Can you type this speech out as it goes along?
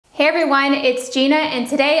Hey everyone, it's Gina, and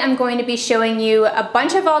today I'm going to be showing you a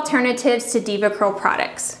bunch of alternatives to DEVACURL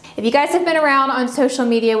products. If you guys have been around on social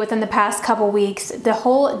media within the past couple weeks, the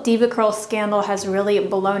whole DEVACURL scandal has really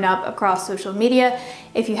blown up across social media.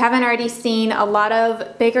 If you haven't already seen, a lot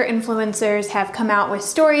of bigger influencers have come out with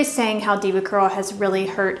stories saying how DEVACURL has really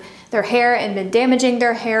hurt their hair and been damaging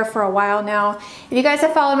their hair for a while now. If you guys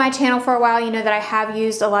have followed my channel for a while, you know that I have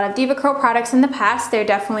used a lot of DEVACURL products in the past. They're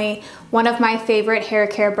definitely one of my favorite hair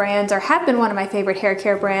care brands, or have been one of my favorite hair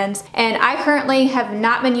care brands. And I currently have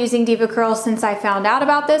not been using DEVACURL since I found out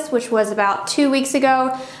about this, which was about 2 weeks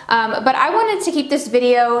ago. But I wanted to keep this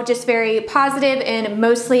video just very positive and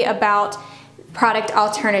mostly about product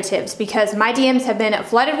alternatives, because my DMs have been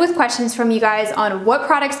flooded with questions from you guys on what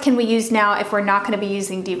products can we use now if we're not going to be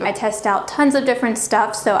using DEVACURL. I test out tons of different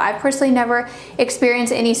stuff, so I've personally never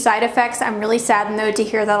experienced any side effects. I'm really saddened though to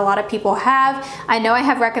hear that a lot of people have. I know I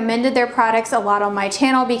have recommended their products a lot on my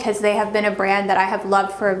channel because they have been a brand that I have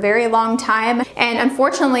loved for a very long time, and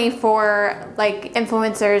unfortunately for like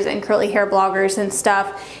influencers and curly hair bloggers and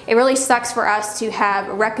stuff, it really sucks for us to have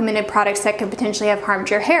recommended products that could potentially have harmed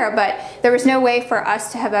your hair, but there was no way for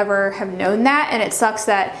us to have known that, and it sucks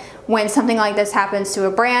that when something like this happens to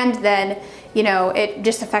a brand, then you know, it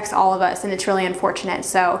just affects all of us, and it's really unfortunate.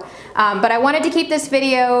 So, but I wanted to keep this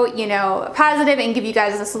video, you know, positive and give you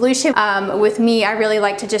guys a solution. With me, I really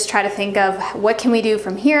like to just try to think of what can we do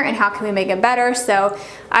from here and how can we make it better. So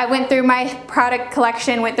I went through my product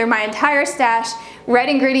collection, went through my entire stash, read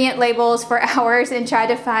ingredient labels for hours, and tried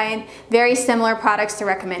to find very similar products to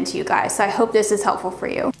recommend to you guys. So I hope this is helpful for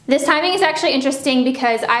you. This timing is actually interesting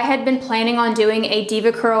because I had been planning on doing a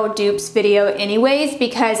DEVACURL dupes video anyways,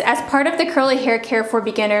 because as part of the Curly Hair Care for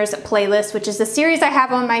Beginners playlist, which is a series I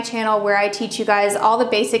have on my channel where I teach you guys all the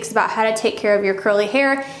basics about how to take care of your curly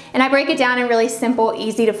hair, and I break it down in really simple,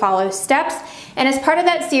 easy to follow steps. And as part of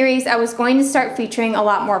that series, I was going to start featuring a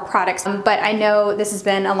lot more products, but I know this has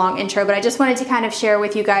been a long intro, but I just wanted to kind of share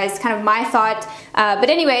with you guys kind of my thought. But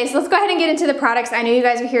anyways, let's go ahead and get into the products. I know you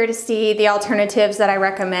guys are here to see the alternatives that I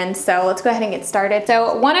recommend, so let's go ahead and get started.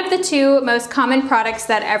 So one of the two most common products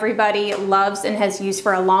that everybody loves and has used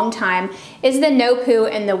for a long time is the No Poo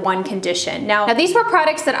and the One Condition. Now these were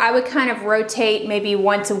products that I would kind of rotate maybe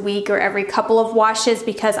once a week or every couple of washes,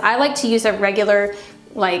 because I like to use a regular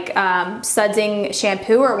sudsing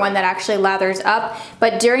shampoo, or one that actually lathers up.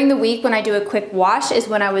 But during the week when I do a quick wash is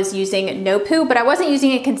when I was using No Poo, but I wasn't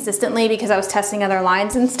using it consistently because I was testing other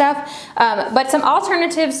lines and stuff. But some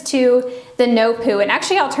alternatives to the No Poo, and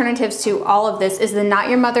actually alternatives to all of this, is the Not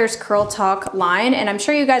Your Mother's Curl Talk line. And I'm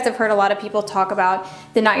sure you guys have heard a lot of people talk about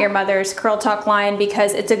the Not Your Mother's Curl Talk line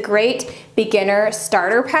because it's a great beginner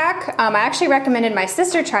starter pack. I actually recommended my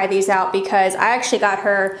sister try these out because I actually got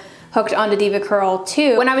her hooked onto DEVACURL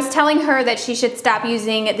too. When I was telling her that she should stop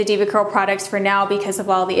using the DEVACURL products for now because of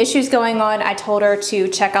all the issues going on, I told her to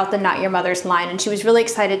check out the Not Your Mother's line, and she was really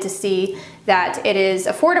excited to see that it is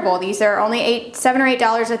affordable. These are only $7 or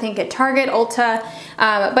 $8 I think at Target, Ulta,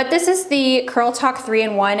 but this is the Curl Talk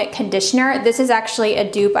 3-in-1 conditioner. This is actually a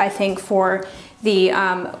dupe, I think, for the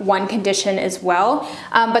One Condition as well.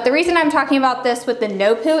 But the reason I'm talking about this with the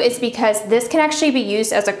No Poo is because this can actually be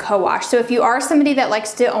used as a co-wash. So if you are somebody that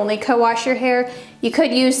likes to only co-wash your hair, you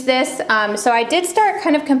could use this. So I did start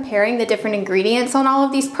kind of comparing the different ingredients on all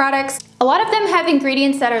of these products. A lot of them have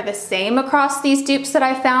ingredients that are the same across these dupes that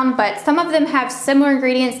I found, but some of them have similar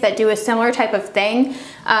ingredients that do a similar type of thing.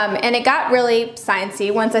 And it got really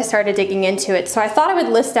sciencey once I started digging into it. So I thought I would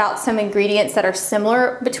list out some ingredients that are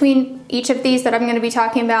similar between each of these that I'm going to be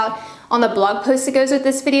talking about on the blog post that goes with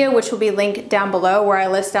this video, which will be linked down below, where I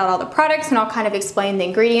list out all the products and I'll kind of explain the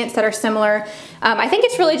ingredients that are similar. I think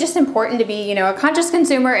it's really just important to be, you know, a conscious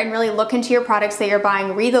consumer and really look into your products that you're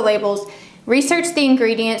buying, read the labels, research the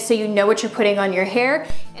ingredients so you know what you're putting on your hair.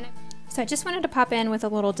 So I just wanted to pop in with a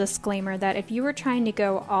little disclaimer that if you are trying to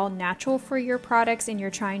go all natural for your products and you're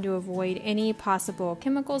trying to avoid any possible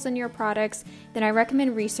chemicals in your products, then I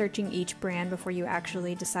recommend researching each brand before you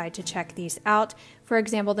actually decide to check these out. For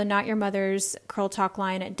example, the Not Your Mother's Curl Talk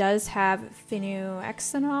line, it does have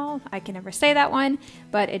phenoxyethanol. I can never say that one,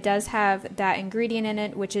 but it does have that ingredient in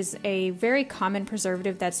it, which is a very common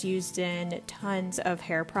preservative that's used in tons of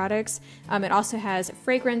hair products. It also has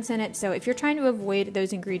fragrance in it, so if you're trying to avoid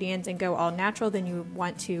those ingredients and go all natural, then you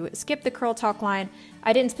want to skip the Curl Talk line.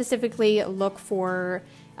 I didn't specifically look for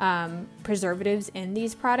preservatives in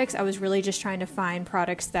these products. I was really just trying to find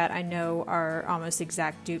products that I know are almost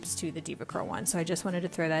exact dupes to the DEVACURL one. So I just wanted to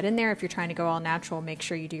throw that in there. If you're trying to go all natural, make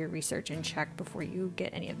sure you do your research and check before you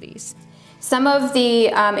get any of these. Some of the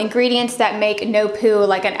ingredients that make no poo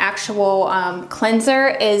like an actual cleanser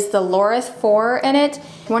is the Laureth 4 in it.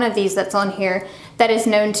 One of these that's on here that is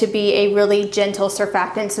known to be a really gentle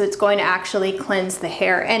surfactant, so it's going to actually cleanse the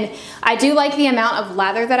hair. And I do like the amount of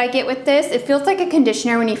lather that I get with this. It feels like a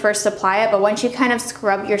conditioner when you first apply it, but once you kind of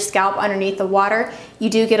scrub your scalp underneath the water,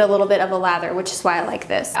 you do get a little bit of a lather, which is why I like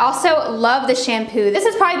this. I also love the shampoo. This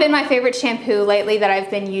has probably been my favorite shampoo lately that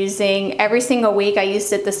I've been using every single week. I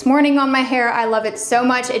used it this morning on my hair. I love it so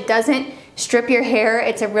much. It doesn't strip your hair.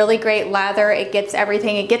 It's a really great lather. It gets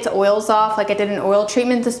everything. It gets oils off. Like I did an oil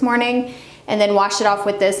treatment this morning and then washed it off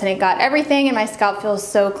with this, and it got everything, and my scalp feels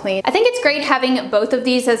so clean. I think it's great having both of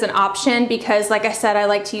these as an option because, like I said, I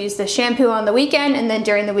like to use the shampoo on the weekend, and then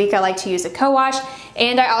during the week I like to use a co-wash,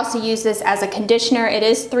 and I also use this as a conditioner. It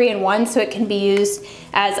is 3-in-1, so it can be used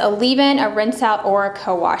as a leave-in, a rinse out, or a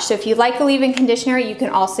co-wash. So if you like a leave-in conditioner, you can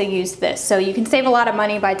also use this. So you can save a lot of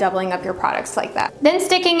money by doubling up your products like that. Then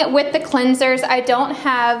sticking with the cleansers, I don't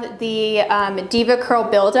have the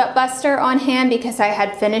DEVACURL Build-Up Buster on hand because I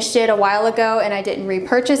had finished it a while ago and I didn't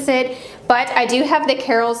repurchase it. But I do have the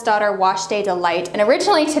Carol's Daughter Wash Day Delight, and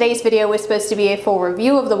originally today's video was supposed to be a full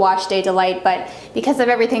review of the Wash Day Delight, but because of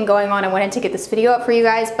everything going on, I wanted to get this video up for you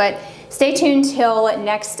guys. But stay tuned till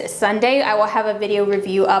next Sunday. I will have a video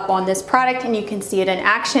review up on this product and you can see it in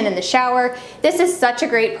action in the shower. This is such a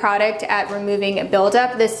great product at removing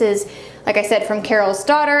buildup. This is, like I said, from Carol's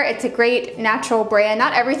Daughter. It's a great natural brand.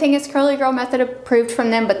 Not everything is Curly Girl Method approved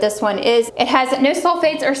from them, but this one is. It has no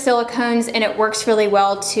sulfates or silicones and it works really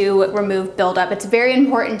well to remove buildup. It's very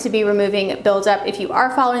important to be removing buildup if you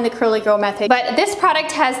are following the Curly Girl Method. But this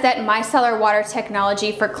product has that micellar water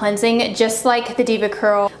technology for cleansing, just like the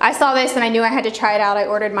DEVACURL. I saw this and I knew I had to try it out. I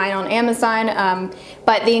ordered mine on Amazon,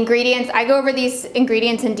 but the ingredients, I go over these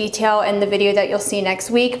ingredients in detail in the video that you'll see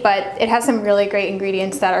next week, but it has some really great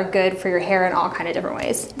ingredients that are good for your hair in all kind of different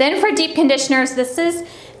ways. Then for deep conditioners, this is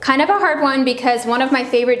kind of a hard one because one of my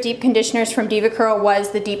favorite deep conditioners from DEVACURL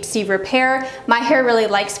was the Deep Sea Repair. My hair really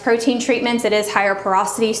likes protein treatments. It is higher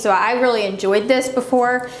porosity, so I really enjoyed this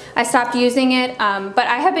before I stopped using it. But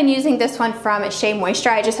I have been using this one from Shea Moisture.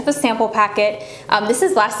 I just have a sample packet. This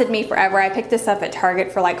has lasted me forever. I picked this up at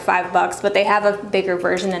Target for like $5, but they have a bigger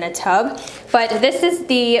version in a tub. But this is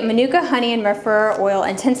the Manuka Honey and Myrrh Oil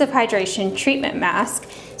Intensive Hydration Treatment Mask.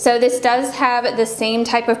 So this does have the same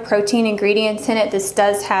type of protein ingredients in it. This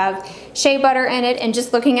does have shea butter in it, and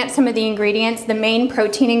just looking at some of the ingredients, the main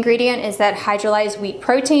protein ingredient is that hydrolyzed wheat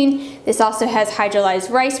protein. This also has hydrolyzed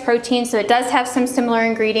rice protein, so it does have some similar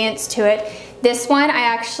ingredients to it. This one I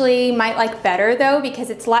actually might like better though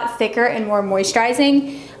because it's a lot thicker and more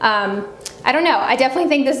moisturizing. I don't know, I definitely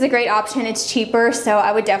think this is a great option. It's cheaper, so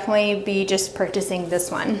I would definitely be just purchasing this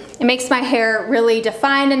one. It makes my hair really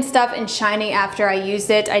defined and stuff and shiny after I use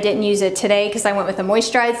it. I didn't use it today because I went with a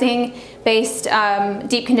moisturizing based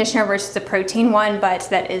deep conditioner versus a protein one, but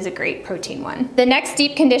that is a great protein one. The next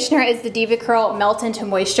deep conditioner is the DEVACURL Melt Into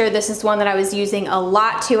Moisture. This is one that I was using a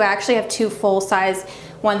lot too. I actually have 2 full-size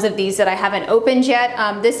ones of these that I haven't opened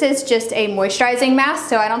yet. This is just a moisturizing mask,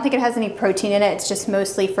 so I don't think it has any protein in it. It's just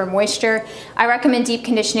mostly for moisture. I recommend deep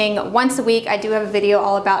conditioning once a week. I do have a video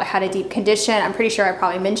all about how to deep condition. I'm pretty sure I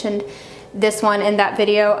probably mentioned this one in that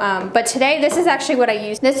video, but today this is actually what I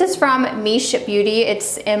use. This is from Miche Beauty.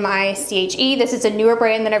 It's M-I-C-H-E. This is a newer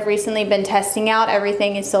brand that I've recently been testing out.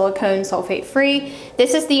 Everything is silicone sulfate free.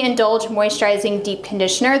 This is the Indulge Moisturizing Deep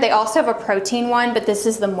Conditioner. They also have a protein one, but this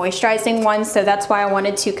is the moisturizing one, so that's why I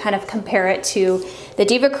wanted to kind of compare it to the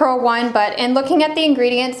DEVACURL one. But in looking at the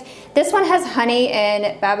ingredients, this one has honey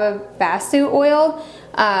and bababasu oil.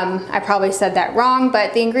 I probably said that wrong,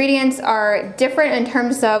 but the ingredients are different in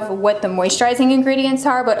terms of what the moisturizing ingredients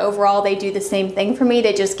are, but overall they do the same thing for me.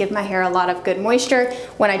 They just give my hair a lot of good moisture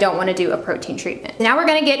when I don't want to do a protein treatment. Now we're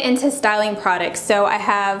gonna get into styling products. So I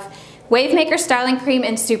have Wavemaker Styling Cream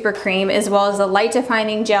and SuperCream, as well as the Light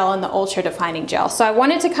Defining Gel and the Ultra Defining Gel. So I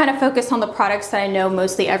wanted to kind of focus on the products that I know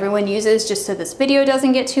mostly everyone uses, just so this video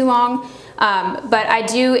doesn't get too long. But I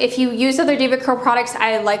do, if you use other DEVACURL products,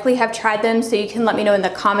 I likely have tried them, so you can let me know in the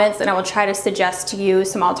comments and I will try to suggest to you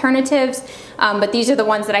some alternatives. But these are the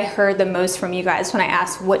ones that I heard the most from you guys when I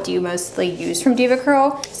asked what do you mostly use from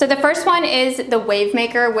DEVACURL. So the first one is the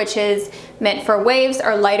Wavemaker, which is meant for waves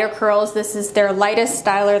or lighter curls. This is their lightest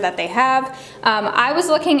styler that they have. I was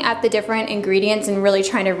looking at the different ingredients and really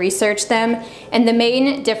trying to research them, and the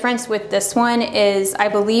main difference with this one is I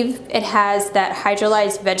believe it has that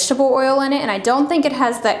hydrolyzed vegetable oil in in it, and I don't think it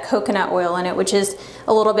has that coconut oil in it, which is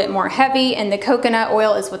a little bit more heavy, and the coconut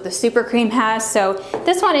oil is what the SuperCream has. So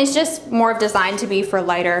this one is just more designed to be for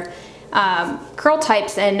lighter curl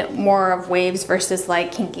types and more of waves versus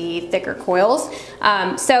like kinky, thicker coils.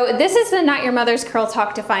 So this is the Not Your Mother's Curl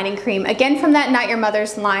Talk Defining Cream. Again, from that Not Your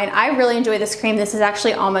Mother's line. I really enjoy this cream. This is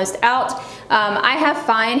actually almost out. I have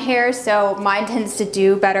fine hair, so mine tends to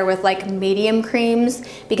do better with like medium creams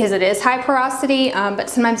because it is high porosity, but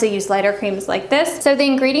sometimes I use lighter creams like this. So the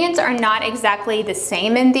ingredients are not exactly the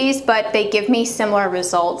same in these, but they give me similar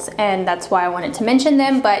results, and that's why I wanted to mention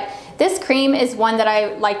them. But this cream is one that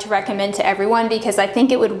I like to recommend to everyone because I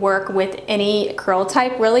think it would work with any curl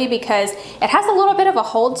type really, because it has a little bit of a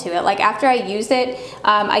hold to it. Like after I use it,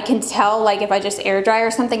 I can tell, like if I just air dry or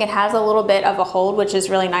something, it has a little bit of a hold, which is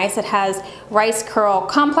really nice. It has rice curl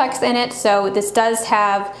complex in it, so this does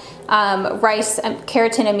have rice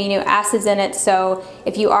keratin amino acids in it, so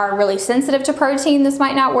if you are really sensitive to protein, this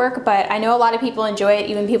might not work, but I know a lot of people enjoy it.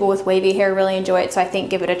 Even people with wavy hair really enjoy it, so I think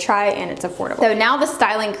give it a try, and it's affordable. So now the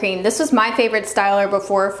styling cream. This was my favorite styler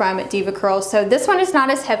before from DEVACURL. So this one is not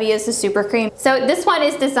as heavy as the SuperCream. So this one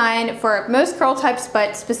is designed for most curl types,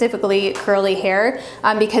 but specifically curly hair,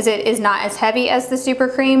 because it is not as heavy as the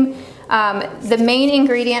SuperCream. The main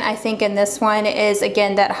ingredient I think in this one is,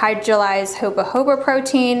 again, that hydrolyzed jojoba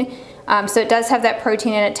protein. So it does have that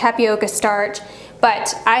protein in it, tapioca starch.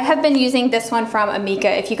 But I have been using this one from Amika.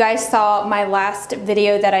 If you guys saw my last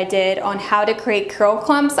video that I did on how to create curl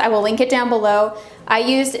clumps, I will link it down below. I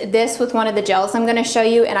used this with one of the gels I'm gonna show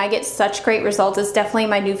you, and I get such great results. It's definitely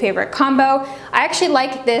my new favorite combo. I actually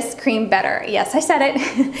like this cream better. Yes, I said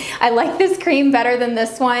it. I like this cream better than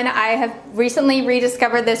this one. I have recently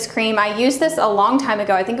rediscovered this cream. I used this a long time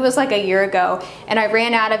ago. I think it was like a year ago, and I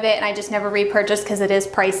ran out of it, and I just never repurchased because it is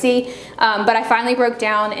pricey. But I finally broke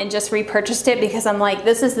down and just repurchased it because I'm like,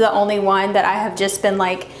 this is the only one that I have just been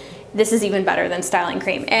like, this is even better than styling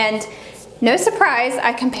cream. And no surprise,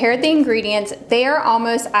 I compared the ingredients. They are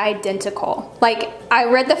almost identical. Like, I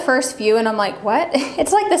read the first few and I'm like, what?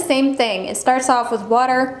 It's like the same thing. It starts off with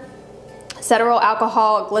water, cetyl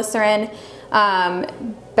alcohol, glycerin,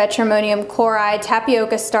 butyronium chloride,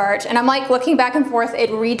 tapioca starch, and I'm like looking back and forth. It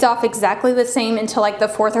reads off exactly the same until like the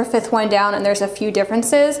fourth or fifth one down, and there's a few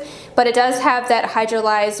differences, but it does have that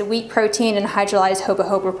hydrolyzed wheat protein and hydrolyzed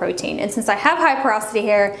jojoba protein. And since I have high porosity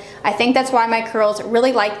hair, I think that's why my curls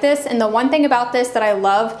really like this. And the one thing about this that I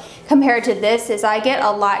love compared to this is I get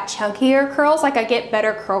a lot chunkier curls. Like I get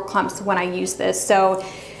better curl clumps when I use this. So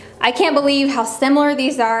I can't believe how similar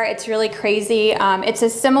these are. It's really crazy. It's a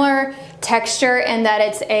similar texture in that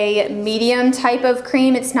it's a medium type of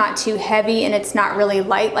cream. It's not too heavy and it's not really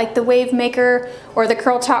light like the Wave Maker or the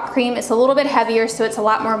Curl Talk cream. It's a little bit heavier, so it's a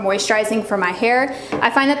lot more moisturizing for my hair.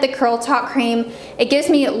 I find that the Curl Talk cream, it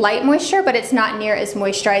gives me light moisture, but it's not near as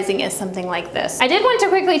moisturizing as something like this. I did want to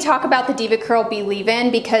quickly talk about the DEVACURL Believe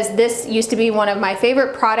In because this used to be one of my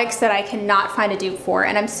favorite products that I cannot find a dupe for.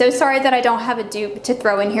 And I'm so sorry that I don't have a dupe to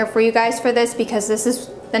throw in here for you guys for this, because this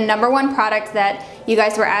is the #1 product that you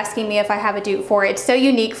guys were asking me if I have a dupe for. It's so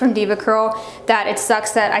unique from DEVACURL that it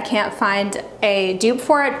sucks that I can't find a dupe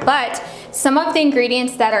for it, but some of the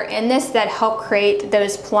ingredients that are in this that help create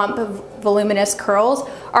those plump, voluminous curls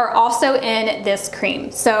are also in this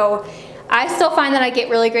cream. So I still find that I get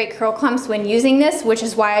really great curl clumps when using this, which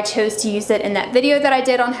is why I chose to use it in that video that I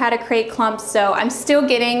did on how to create clumps. So I'm still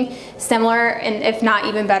getting similar and if not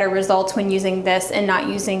even better results when using this and not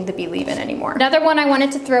using the Believe In anymore. Another one I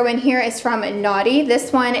wanted to throw in here is from Naughty.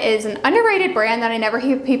 This one is an underrated brand that I never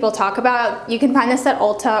hear people talk about. You can find this at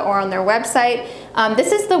Ulta or on their website.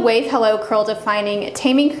 This is the Wave Hello Curl Defining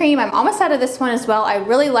Taming Cream. I'm almost out of this one as well. I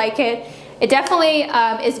really like it. It definitely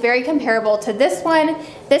is very comparable to this one.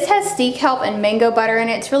 This has sea kelp and mango butter in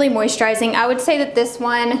it. It's really moisturizing. I would say that this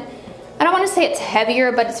one, I don't want to say it's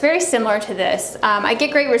heavier, but it's very similar to this. I get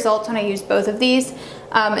great results when I use both of these.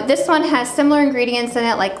 This one has similar ingredients in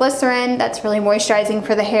it like glycerin. That's really moisturizing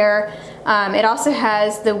for the hair. It also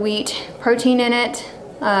has the wheat protein in it.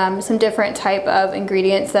 Some different type of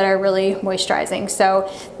ingredients that are really moisturizing. So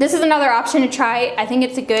this is another option to try. I think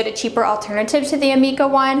it's a good, cheaper alternative to the Amika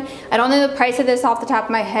one. I don't know the price of this off the top of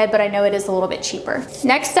my head, but I know it is a little bit cheaper.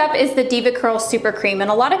 Next up is the DEVACURL SuperCream,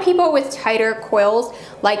 and a lot of people with tighter coils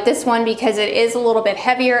like this one because it is a little bit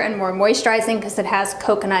heavier and more moisturizing because it has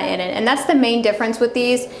coconut in it. And that's the main difference with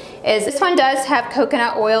these, is this one does have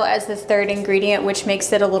coconut oil as the third ingredient, which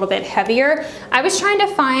makes it a little bit heavier. I was trying to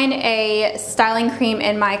find a styling cream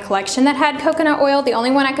in my collection that had coconut oil. The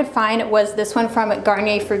only one I could find was this one from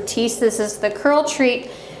Garnier Fructis. This is the Curl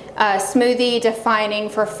Treat smoothie defining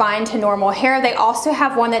for fine to normal hair. They also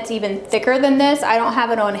have one that's even thicker than this. I don't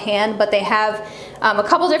have it on hand, but they have a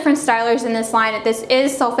couple different stylers in this line. This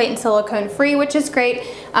is sulfate and silicone free, which is great,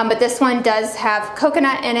 but this one does have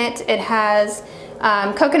coconut in it. It has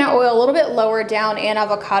coconut oil a little bit lower down and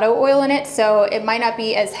avocado oil in it, so it might not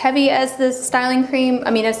be as heavy as the styling cream,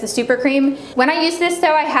 as the SuperCream. When I use this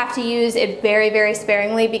though, I have to use it very, very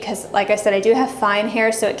sparingly because, like I said, I do have fine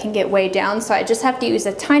hair, so it can get way down, so I just have to use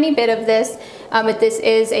a tiny bit of this, but this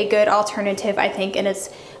is a good alternative, I think, and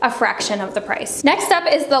it's a fraction of the price. Next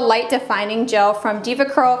up is the Light Defining Gel from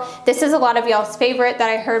DEVACURL. This is a lot of y'all's favorite that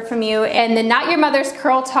I heard from you, and the Not Your Mother's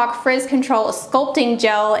Curl Talk Frizz Control Sculpting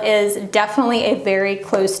Gel is definitely a very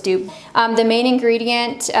close dupe. The main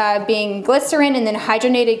ingredient being glycerin and then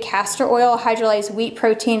hydrogenated castor oil, hydrolyzed wheat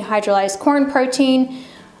protein, hydrolyzed corn protein.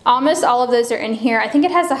 Almost all of those are in here. I think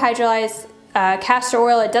it has the hydrolyzed castor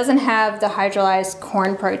oil. It doesn't have the hydrolyzed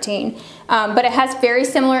corn protein, but it has very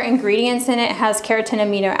similar ingredients in it. It has keratin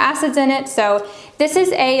amino acids in it. So this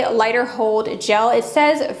is a lighter hold gel. It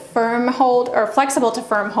says firm hold or flexible to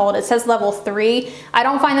firm hold. It says level 3. I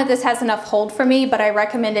don't find that this has enough hold for me, but I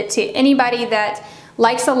recommend it to anybody that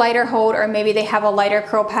likes a lighter hold, or maybe they have a lighter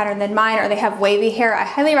curl pattern than mine, or they have wavy hair. I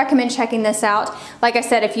highly recommend checking this out. Like I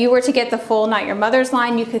said, if you were to get the full Not Your Mother's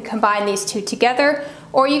line, you could combine these two together,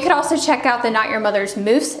 or you could also check out the Not Your Mother's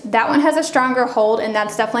Mousse. That one has a stronger hold, and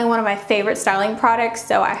that's definitely one of my favorite styling products,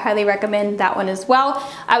 so I highly recommend that one as well.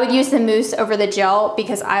 I would use the mousse over the gel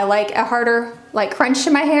because I like a harder crunch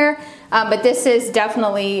to my hair. But this is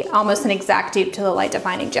definitely almost an exact dupe to the Light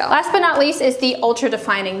Defining Gel. Last but not least is the Ultra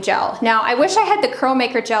Defining Gel. Now, I wish I had the Curl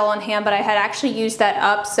Maker gel on hand, but I had actually used that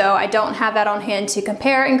up, so I don't have that on hand to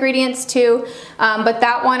compare ingredients to. But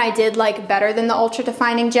that one I did like better than the Ultra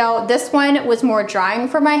Defining Gel. This one was more drying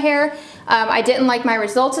for my hair. I didn't like my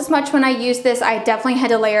results as much when I used this. I definitely had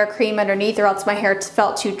to layer cream underneath, or else my hair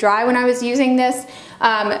felt too dry when I was using this.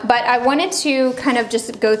 But I wanted to kind of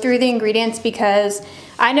just go through the ingredients because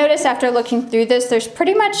I noticed after looking through this, there's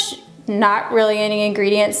pretty much not really any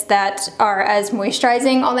ingredients that are as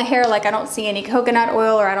moisturizing on the hair. Like, I don't see any coconut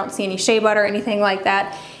oil, or I don't see any shea butter or anything like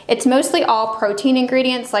that. It's mostly all protein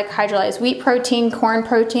ingredients like hydrolyzed wheat protein, corn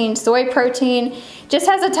protein, soy protein. Just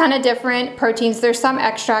has a ton of different proteins. There's some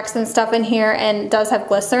extracts and stuff in here, and does have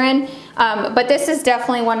glycerin. But this is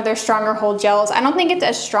definitely one of their stronger hold gels. I don't think it's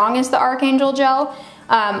as strong as the Archangel gel,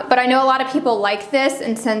 but I know a lot of people like this,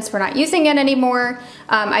 and since we're not using it anymore,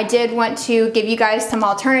 I did want to give you guys some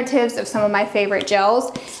alternatives of some of my favorite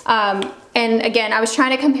gels. And again, I was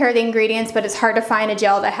trying to compare the ingredients, but it's hard to find a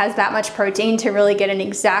gel that has that much protein to really get an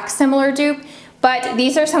exact similar dupe. But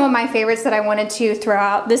these are some of my favorites that I wanted to throw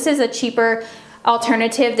out. This is a cheaper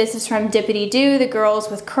alternative. This is from Dippity Doo, the Girls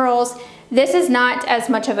with Curls. This is not as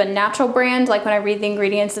much of a natural brand. Like, when I read the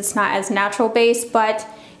ingredients, it's not as natural based, but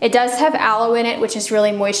it does have aloe in it, which is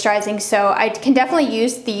really moisturizing, so I can definitely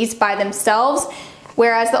use these by themselves.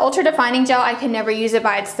 Whereas the Ultra Defining Gel, I could never use it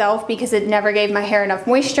by itself because it never gave my hair enough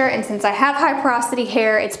moisture, and since I have high porosity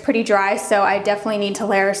hair, it's pretty dry, so I definitely need to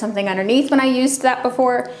layer something underneath when I used that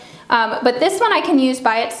before. But this one I can use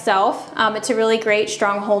by itself. It's a really great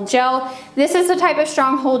stronghold gel. This is the type of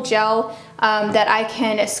stronghold gel that I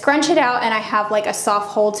can scrunch it out, and I have like a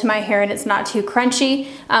soft hold to my hair, and it's not too crunchy,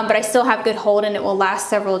 but I still have good hold, and it will last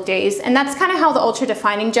several days. And that's kind of how the Ultra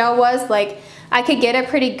Defining Gel was. Like, I could get a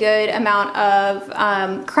pretty good amount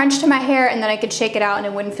of crunch to my hair, and then I could shake it out and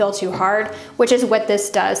it wouldn't feel too hard, which is what this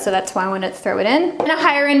does, so that's why I wanted to throw it in. And a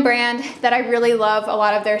higher end brand that I really love a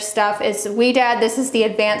lot of their stuff is Ouidad. This is the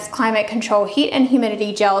Advanced Climate Control Heat and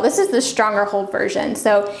Humidity Gel. This is the stronger hold version.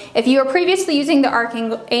 So if you were previously using the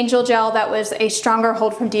Archangel gel that was a stronger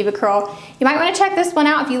hold from DEVACURL, you might want to check this one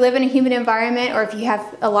out if you live in a humid environment, or if you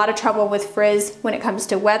have a lot of trouble with frizz when it comes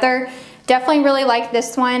to weather. Definitely really like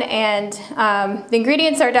this one, and the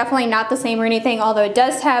ingredients are definitely not the same or anything, although it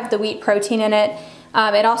does have the wheat protein in it.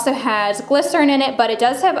 It also has glycerin in it, but it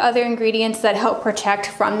does have other ingredients that help protect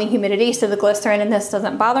from the humidity, so the glycerin in this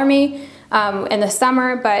doesn't bother me in the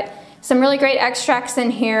summer. But some really great extracts in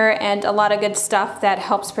here, and a lot of good stuff that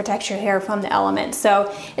helps protect your hair from the elements.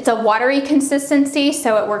 So it's a watery consistency,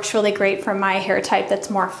 so it works really great for my hair type that's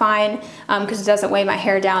more fine, because it doesn't weigh my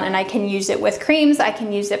hair down, and I can use it with creams, I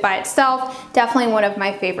can use it by itself. Definitely one of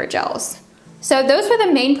my favorite gels. So those were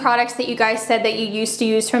the main products that you guys said that you used to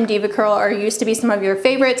use from DEVACURL or used to be some of your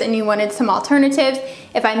favorites and you wanted some alternatives.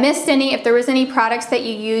 If I missed any, if there was any products that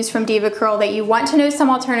you use from DEVACURL that you want to know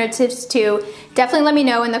some alternatives to, definitely let me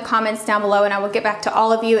know in the comments down below and I will get back to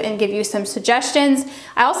all of you and give you some suggestions.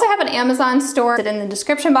 I also have an Amazon store in the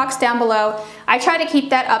description box down below. I try to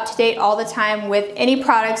keep that up to date all the time with any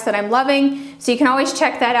products that I'm loving, so you can always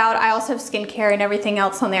check that out. I also have skincare and everything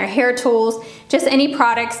else on there, hair tools, just any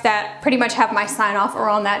products that pretty much have my sign off are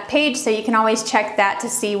on that page, so you can always check that to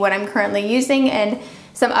see what I'm currently using and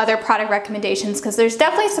some other product recommendations, because there's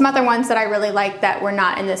definitely some other ones that I really like that were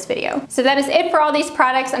not in this video. So that is it for all these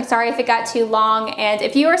products. I'm sorry if it got too long, and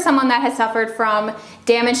if you are someone that has suffered from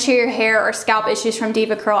damage to your hair or scalp issues from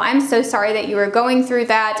DEVACURL, I'm so sorry that you are going through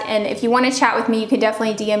that, and if you want to chat with me, you can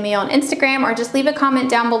definitely DM me on Instagram or just leave a comment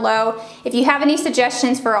down below. If you have any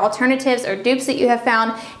suggestions for alternatives or dupes that you have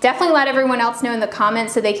found, definitely let everyone else know in the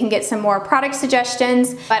comments so they can get some more product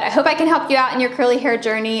suggestions. But I hope I can help you out in your curly hair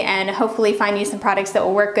journey and hopefully find you some products that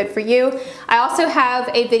will work good for you. I also have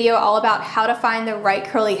a video all about how to find the right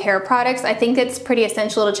curly hair products. I think it's pretty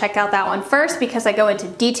essential to check out that one first because I go into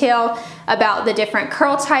detail about the different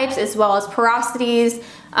curl types as well as porosities,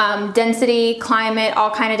 density, climate, all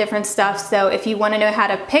kind of different stuff. So if you want to know how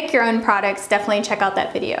to pick your own products, definitely check out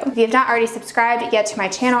that video. If you have not already subscribed yet to my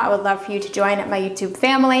channel, I would love for you to join my YouTube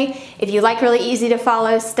family. If you like really easy to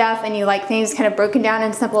follow stuff and you like things kind of broken down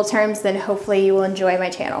in simple terms, then hopefully you will enjoy my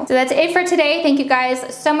channel. So that's it for today. Thank you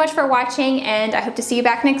guys so much for watching, and I hope to see you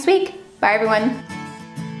back next week. Bye everyone.